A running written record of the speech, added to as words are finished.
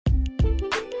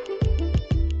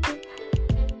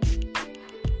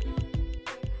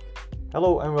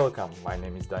Hello and welcome, my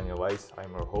name is Daniel Weiss,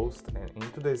 I'm your host, and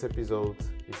in today's episode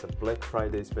is a Black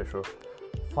Friday special.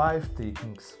 5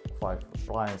 things, 5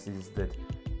 appliances that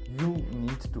you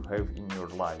need to have in your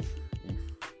life if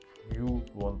you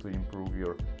want to improve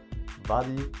your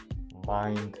body,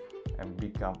 mind, and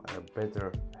become a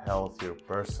better, healthier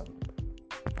person.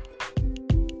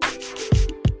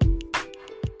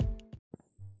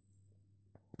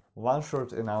 One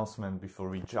short announcement before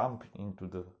we jump into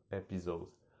the episode,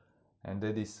 and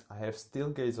that is I have still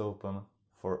gates open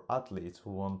for athletes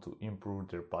who want to improve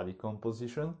their body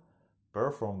composition,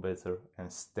 perform better,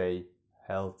 and stay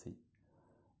healthy.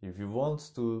 If you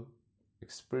want to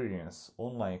experience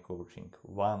online coaching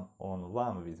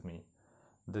one-on-one with me,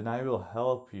 then I will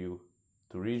help you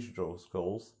to reach those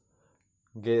goals,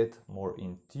 get more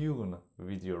in tune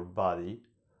with your body,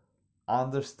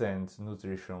 understand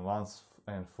nutrition once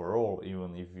and for all,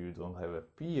 even if you don't have a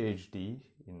PhD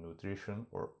in nutrition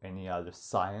or any other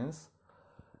science,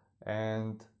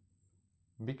 and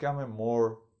become a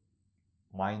more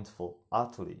mindful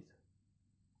athlete.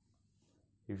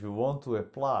 If you want to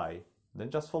apply,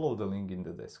 then just follow the link in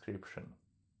the description,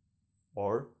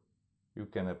 or you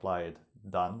can apply it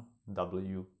done,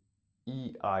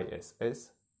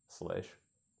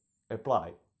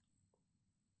 WEISS/apply.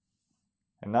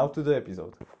 And now to the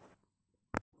episode.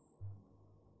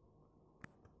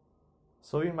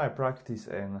 So in my practice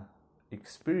and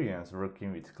experience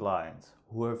working with clients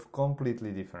who have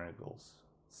completely different goals,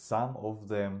 some of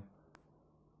them,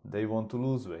 they want to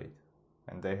lose weight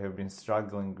and they have been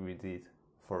struggling with it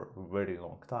for a very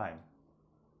long time.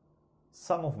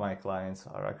 Some of my clients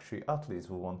are actually athletes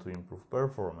who want to improve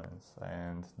performance,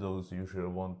 and those usually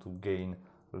want to gain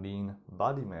lean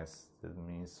body mass, that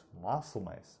means muscle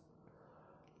mass.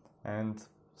 And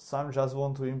some just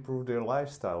want to improve their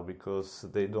lifestyle because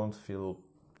they don't feel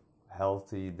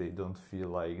healthy, they don't feel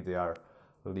like they are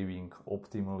living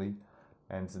optimally,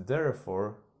 and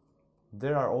therefore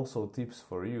there are also tips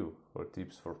for you, or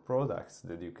tips for products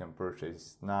that you can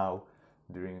purchase now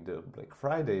during the Black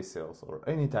Friday sales or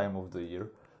any time of the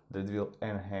year that will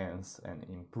enhance and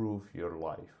improve your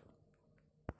life.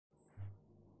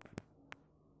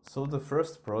 So the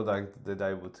first product that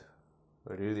I would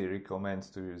really recommend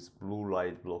to use blue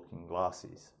light blocking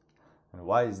glasses. And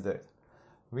why is that?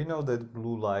 We know that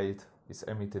blue light is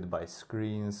emitted by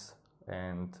screens,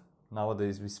 and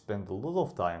nowadays we spend a lot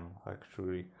of time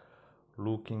actually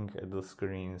looking at the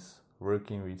screens,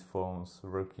 working with phones,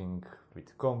 working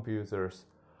with computers.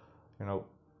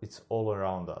 It's all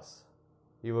around us.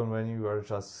 Even when you are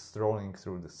just strolling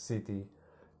through the city,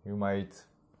 you might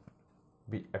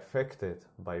be affected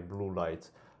by blue light.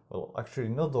 Well, actually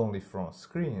not only from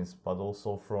screens, but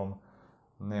also from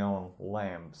neon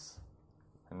lamps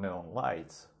and neon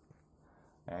lights.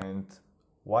 And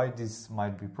why this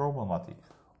might be problematic?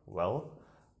 Well,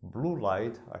 blue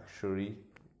light actually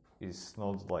is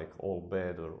not like all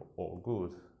bad or all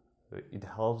good. It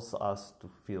helps us to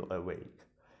feel awake.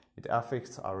 It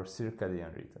affects our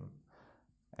circadian rhythm.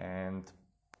 And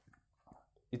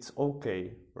it's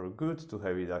okay or good to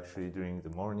have it actually during the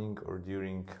morning or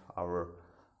during our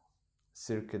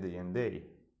circadian day.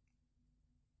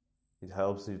 It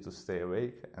helps you to stay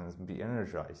awake and be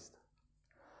energized.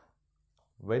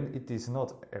 When it is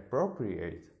not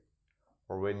appropriate,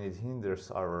 or when it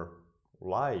hinders our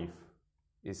life,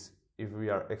 is if we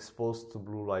are exposed to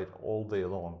blue light all day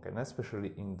long, and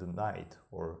especially in the night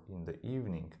or in the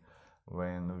evening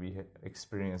when we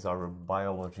experience our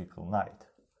biological night.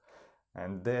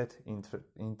 And that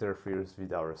interferes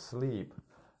with our sleep,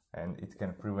 and it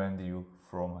can prevent you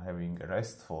from having a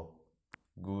restful,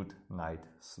 good night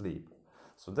sleep.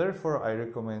 So therefore I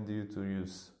recommend you to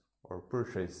use or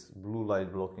purchase blue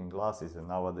light blocking glasses, and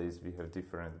nowadays we have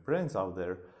different brands out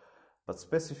there, but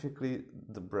specifically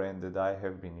the brand that I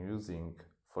have been using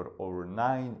for over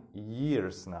 9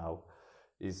 years now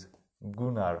is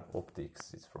Gunnar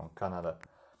Optics. It's from Canada,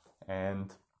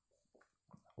 and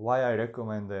why I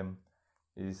recommend them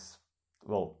is,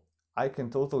 well, I can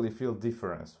totally feel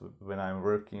difference when I'm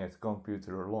working at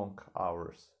computer long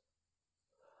hours.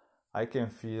 I can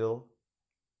feel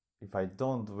if I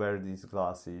don't wear these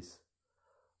glasses,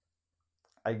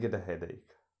 I get a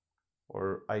headache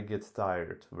or I get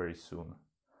tired very soon.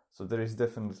 So there is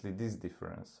definitely this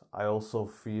difference. I also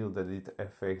feel that it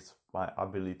affects my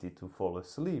ability to fall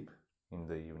asleep in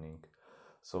the evening.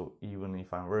 So even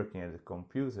if I'm working at a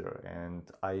computer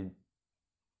and I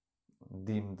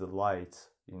dim the lights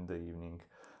in the evening,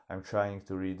 I'm trying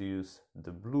to reduce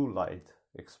the blue light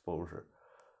exposure.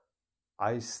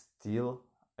 I still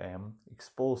am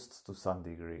exposed to some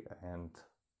degree, and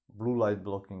blue light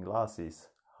blocking glasses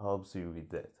helps you with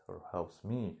that, or helps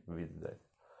me with that,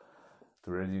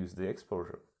 to reduce the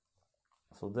exposure.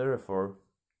 So therefore,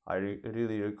 I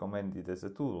really recommend it as a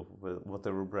tool,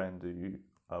 whatever brand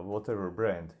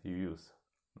you use.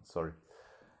 Sorry.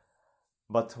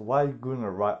 But why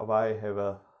Gunnar? Why have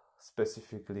a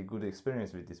specifically good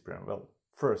experience with this brand? Well,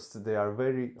 first, they are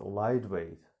very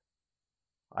lightweight.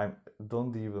 I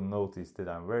don't even notice that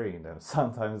I'm wearing them.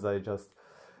 Sometimes I just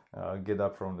get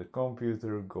up from the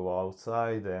computer, go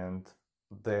outside, and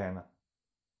then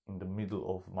in the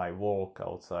middle of my walk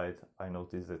outside, I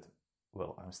notice that,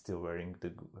 well, I'm still wearing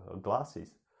the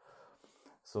glasses.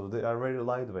 So they are very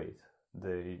lightweight.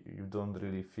 You don't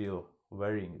really feel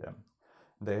wearing them.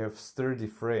 They have sturdy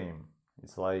frame.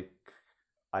 It's like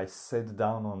I sat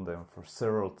down on them for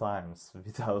several times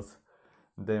without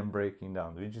them breaking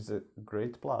down, which is a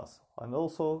great plus. And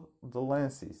also the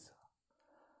lenses.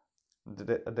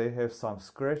 They have some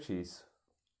scratches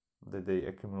that they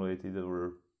accumulated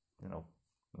over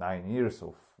 9 years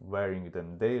of wearing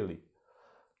them daily,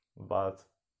 but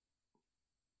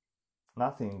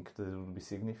nothing that would be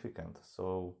significant.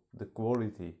 So the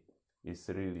quality is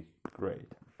really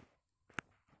great.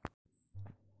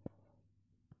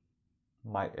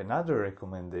 My another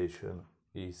recommendation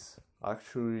is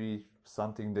actually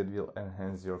something that will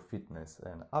enhance your fitness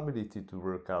and ability to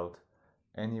work out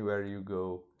anywhere you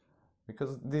go,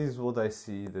 because this is what I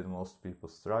see that most people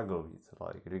struggle with,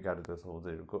 like regardless of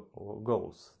their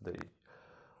goals. They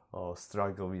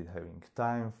struggle with having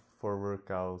time for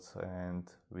workouts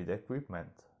and with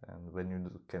equipment. And when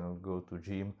you cannot go to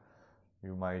gym,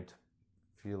 you might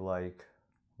feel like,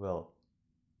 well,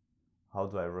 how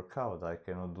do I work out? I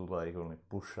cannot do like only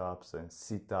push-ups and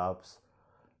sit-ups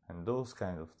and those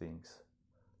kind of things.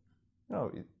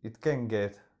 It can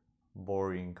get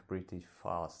boring pretty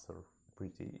fast or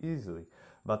pretty easily,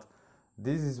 but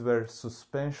this is where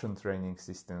suspension training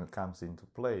system comes into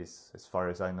place. As far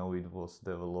as I know, it was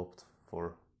developed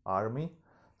for army,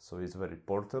 so it's very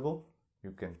portable.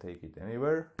 You can take it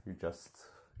anywhere.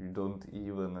 You don't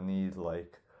even need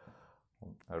like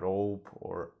a rope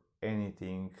or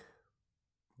anything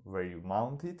where you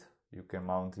mount it. You can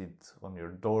mount it on your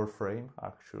door frame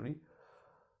actually,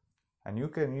 and you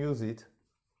can use it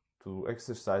to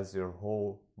exercise your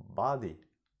whole body.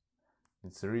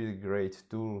 It's a really great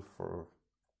tool for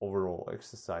overall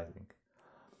exercising.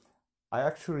 I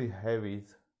actually have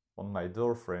it on my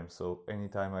door frame, so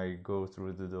anytime I go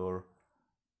through the door,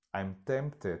 I'm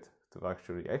tempted to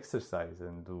actually exercise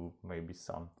and do maybe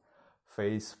some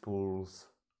face pulls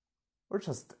or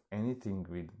just anything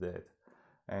with that.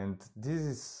 And this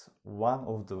is one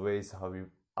of the ways how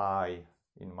I,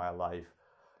 in my life,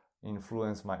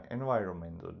 influence my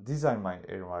environment or design my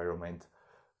environment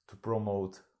to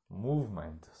promote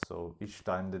movement. So each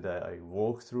time that I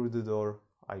walk through the door,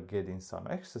 I get in some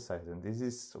exercise, and this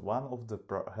is one of the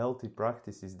healthy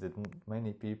practices that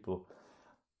many people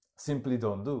simply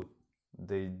don't do.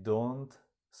 They don't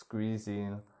squeeze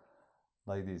in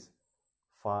like this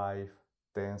 5-10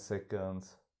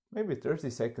 seconds, maybe 30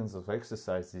 seconds of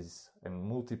exercises and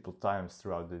multiple times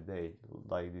throughout the day,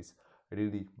 like this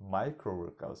really micro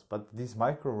workouts. But these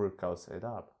micro workouts add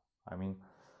up. I mean,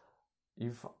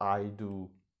 if I do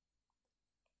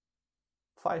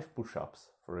 5 push-ups,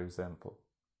 for example,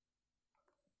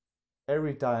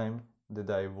 every time that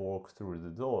I walk through the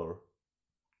door,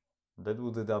 that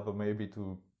would add up maybe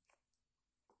to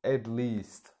at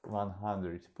least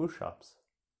 100 push-ups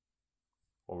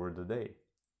over the day.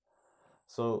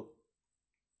 So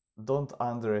don't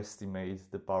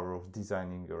underestimate the power of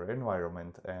designing your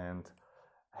environment and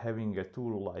having a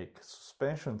tool like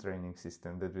suspension training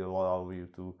system that will allow you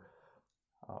to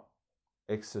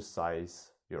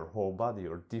exercise your whole body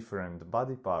or different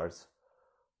body parts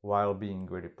while being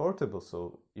very portable.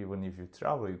 So even if you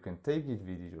travel, you can take it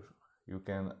with you. You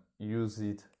can use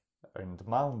it and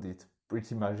mount it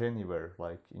pretty much anywhere,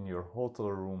 like in your hotel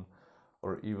room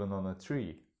or even on a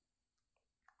tree.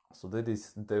 So that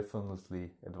is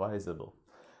definitely advisable.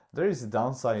 There is a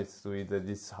downside to it, that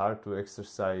it's hard to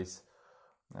exercise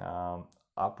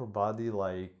upper body,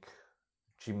 like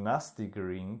gymnastic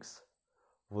rings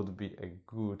would be a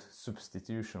good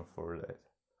substitution for that.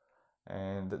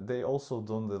 And they also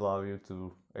don't allow you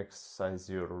to exercise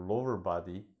your lower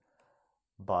body,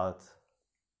 but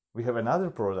we have another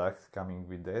product coming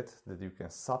with that you can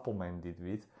supplement it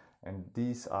with, and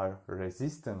these are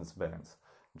resistance bands.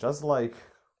 Just like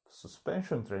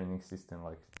suspension training system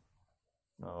like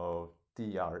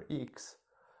TRX,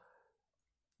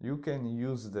 you can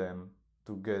use them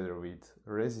together with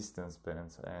resistance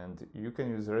bands, and you can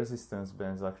use resistance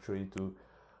bands actually to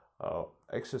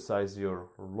exercise your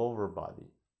lower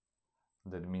body.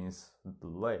 that means the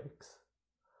legs.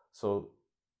 So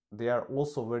they are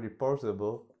also very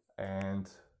portable, and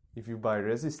if you buy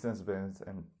resistance bands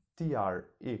and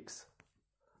TRX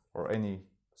or any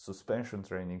suspension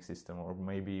training system, or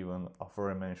maybe even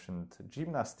aforementioned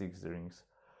gymnastics rings,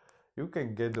 you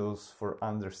can get those for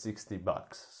under $60.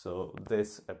 So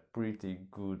that's a pretty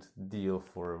good deal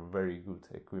for very good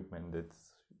equipment that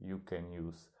you can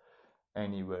use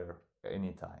anywhere,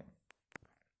 anytime.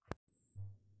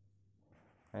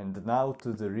 And now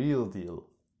to the real deal.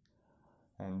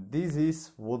 And this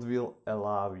is what will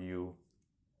allow you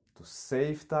to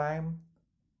save time,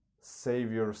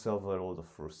 save yourself a lot of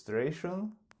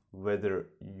frustration, whether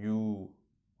you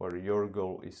or your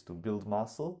goal is to build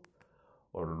muscle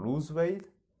or lose weight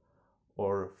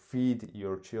or feed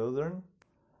your children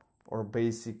or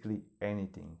basically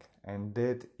anything. And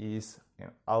that is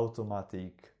an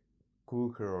automatic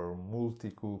cooker or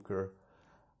multi-cooker,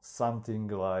 something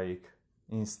like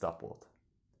Instapot.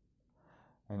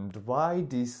 And why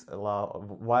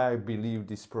I believe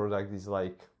this product is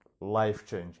like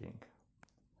life-changing.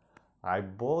 I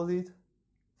bought it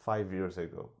 5 years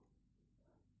ago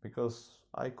because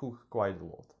I cook quite a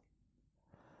lot.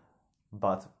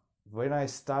 But when I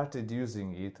started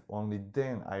using it, only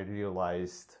then I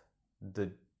realized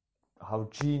how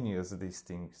genius this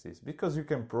thing is, because you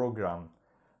can program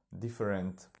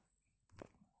different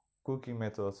cooking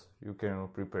methods, you can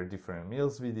prepare different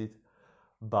meals with it,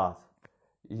 but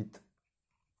it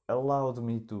allowed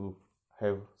me to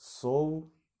have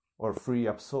free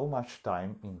up so much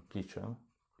time in kitchen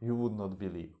you would not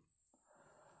believe.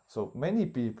 So many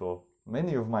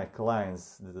of my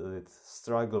clients that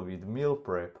struggle with meal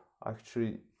prep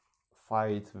actually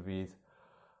fight with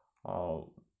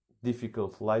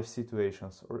difficult life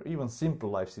situations or even simple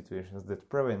life situations that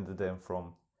prevent them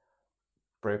from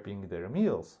prepping their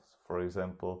meals. For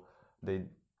example, they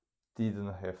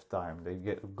didn't have time, they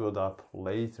got up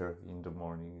later in the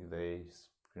morning, they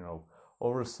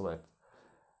overslept,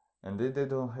 and they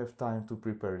don't have time to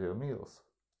prepare their meals.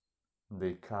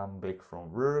 They come back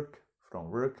from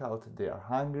workout, they are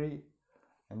hungry,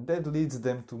 and that leads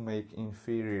them to make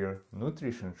inferior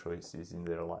nutrition choices in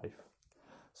their life.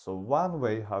 So one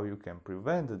way how you can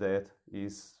prevent that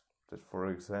is that, for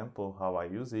example, how I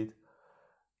use it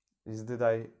is that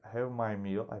I have my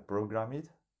meal, I program it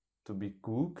to be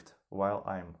cooked while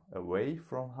I'm away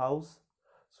from house.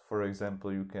 So for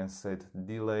example, you can set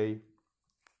delay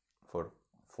for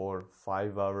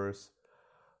 4-5 hours.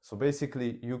 So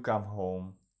basically you come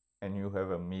home and you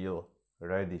have a meal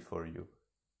ready for you.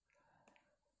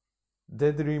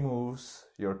 That removes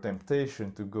your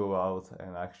temptation to go out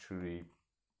and actually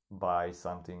buy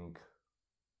something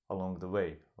along the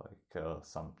way, like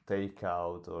some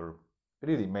takeout, or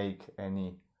really make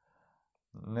any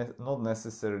not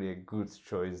necessarily a good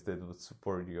choice that would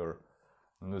support your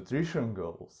nutrition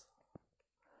goals.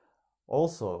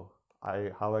 Also,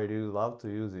 how I really love to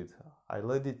use it,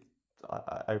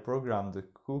 I program the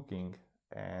cooking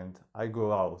and I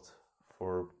go out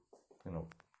for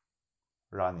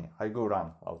running. I go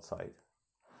run outside.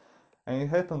 And it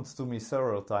happened to me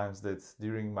several times that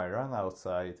during my run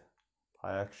outside,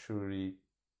 I actually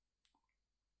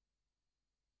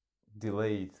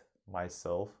delayed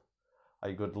myself.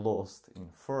 I got lost in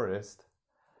forest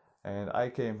and I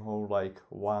came home like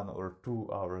 1 or 2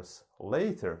 hours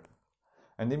later.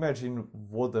 And imagine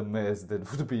what a mess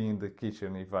that would be in the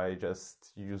kitchen if I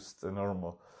just used a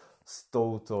normal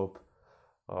stovetop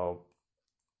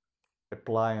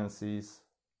appliances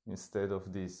instead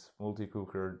of this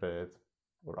multi-cooker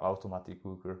or automatic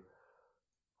cooker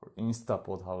or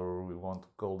Instapot, however we want to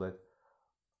call that,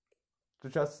 to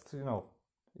just,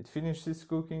 it finishes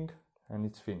cooking and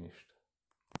it's finished.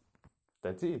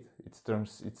 That's it. It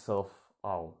turns itself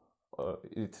out.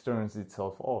 It turns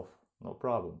itself off. No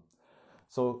problem.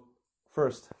 So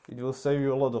first, it will save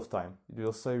you a lot of time. It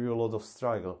will save you a lot of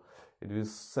struggle. It will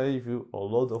save you a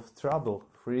lot of trouble,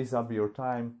 frees up your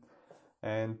time,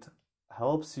 and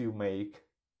helps you make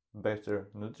better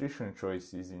nutrition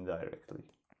choices indirectly.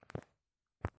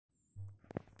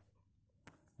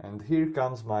 And here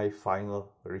comes my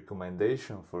final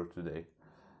recommendation for today.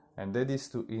 And that is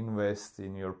to invest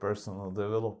in your personal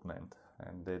development.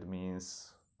 And that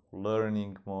means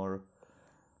learning more.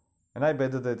 And I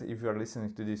bet that if you are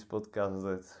listening to this podcast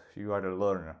that you are a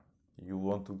learner. You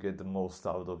want to get the most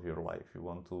out of your life. You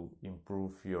want to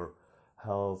improve your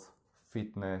health,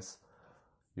 fitness,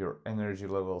 your energy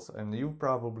levels. And you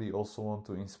probably also want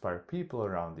to inspire people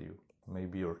around you.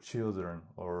 Maybe your children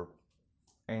or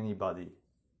anybody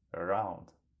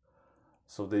around.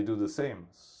 So they do the same.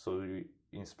 So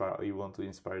you want to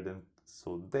inspire them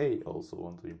so they also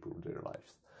want to improve their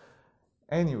lives.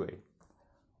 Anyway,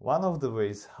 one of the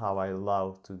ways how I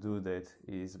love to do that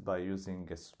is by using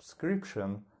a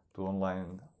subscription to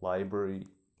online library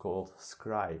called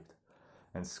Scribd.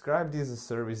 And Scribd is a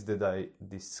service that I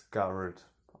discovered,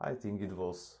 I think it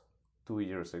was 2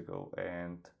 years ago,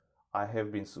 and I have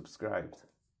been subscribed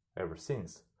ever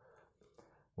since.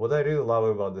 What I really love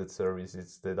about that service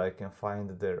is that I can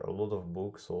find there a lot of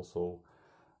books also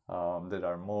that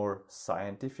are more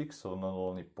scientific, so not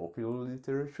only popular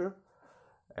literature,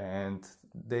 and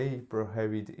they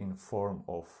have it in form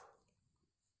of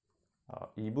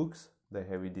ebooks, they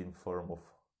have it in form of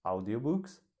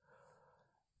audiobooks,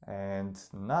 and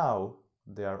now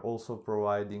they are also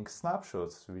providing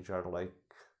snapshots, which are like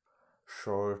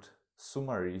short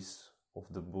summaries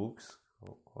of the books,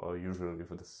 usually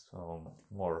for this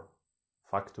more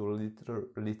factual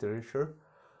literature,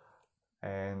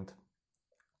 and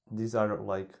these are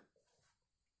like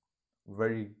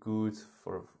very good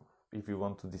for if you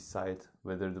want to decide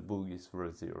whether the book is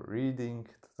worth your reading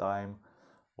time,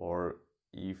 or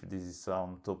if this is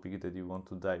some topic that you want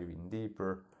to dive in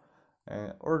deeper,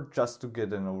 or just to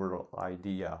get an overall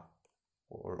idea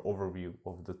or overview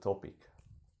of the topic.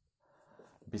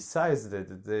 Besides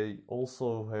that, they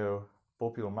also have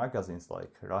popular magazines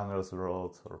like Runner's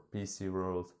World or PC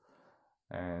World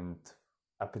and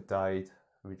Appetite,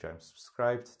 which I'm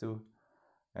subscribed to,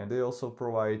 and they also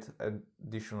provide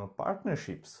additional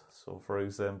partnerships. So for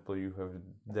example, you have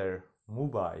their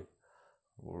Mubi,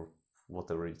 or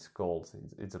whatever it's called.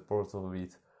 It's a portal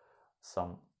with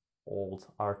some old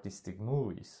artistic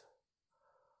movies.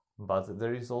 But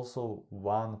there is also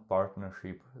one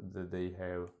partnership that they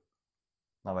have,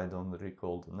 now I don't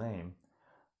recall the name,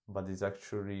 but it's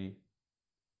actually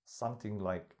something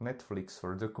like Netflix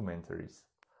for documentaries,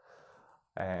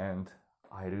 and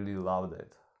I really love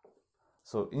that.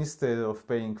 So instead of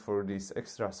paying for these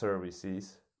extra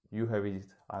services, you have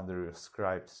it under your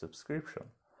Scribd subscription.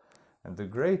 And the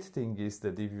great thing is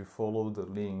that if you follow the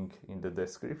link in the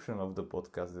description of the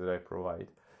podcast that I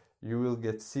provide, you will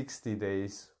get 60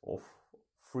 days of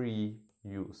free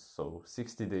use, so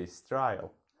 60 days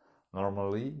trial.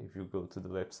 Normally, if you go to the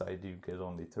website, you get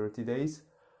only 30 days,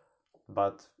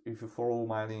 but if you follow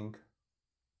my link,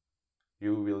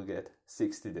 you will get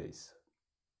 60 days.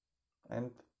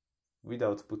 And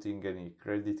without putting any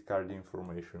credit card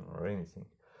information or anything.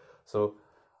 So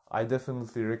I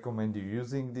definitely recommend you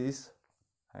using this,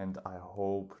 and I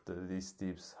hope that these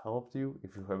tips helped you.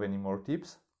 If you have any more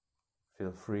tips,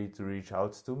 feel free to reach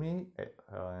out to me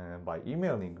by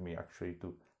emailing me actually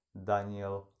to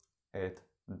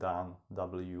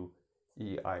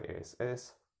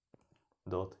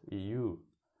daniel@danweiss.eu,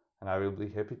 and I will be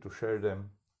happy to share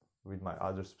them with my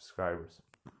other subscribers.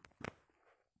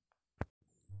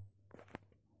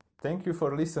 Thank you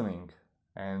for listening,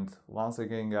 and once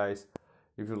again guys,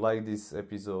 if you like this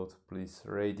episode, please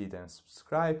rate it and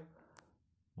subscribe.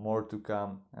 More to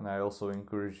come, and I also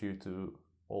encourage you to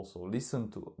also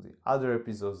listen to the other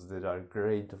episodes that are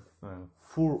great and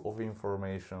full of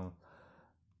information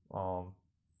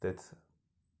that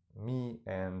me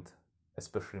and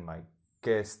especially my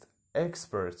guest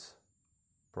experts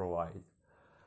provide.